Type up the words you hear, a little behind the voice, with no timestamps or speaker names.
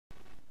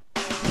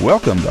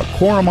Welcome to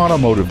Korum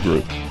Automotive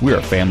Group. We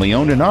are family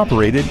owned and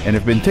operated and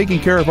have been taking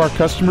care of our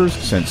customers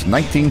since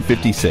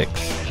 1956.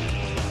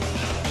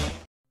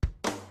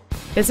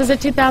 This is a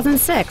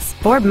 2006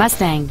 Ford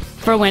Mustang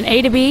for when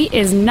A to B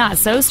is not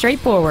so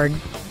straightforward.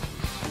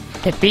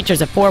 It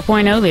features a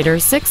 4.0-liter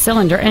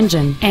six-cylinder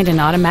engine and an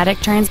automatic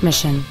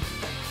transmission.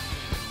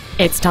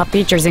 Its top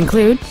features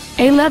include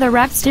a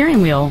leather-wrapped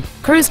steering wheel,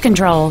 cruise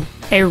control,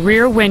 a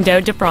rear window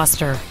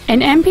defroster,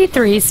 an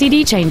MP3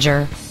 CD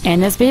changer,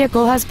 and this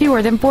vehicle has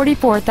fewer than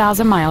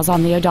 44,000 miles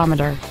on the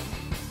odometer.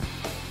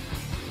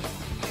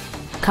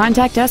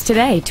 Contact us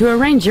today to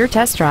arrange your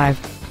test drive.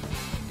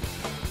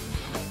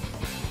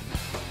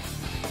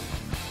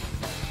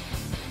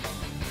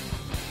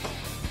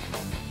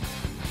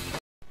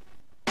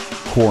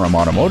 Korum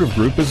Automotive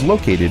Group is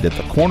located at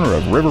the corner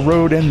of River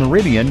Road and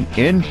Meridian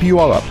in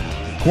Puyallup.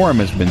 Korum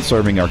has been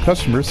serving our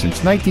customers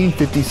since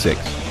 1956,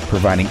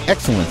 providing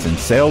excellence in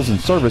sales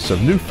and service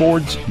of new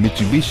Fords,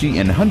 Mitsubishi,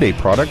 and Hyundai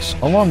products,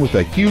 along with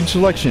a huge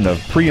selection of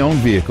pre-owned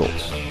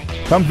vehicles.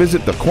 Come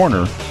visit the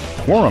corner,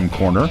 Korum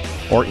Corner,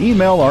 or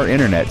email our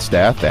internet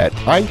staff at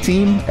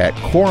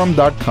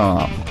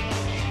iteam@korum.com.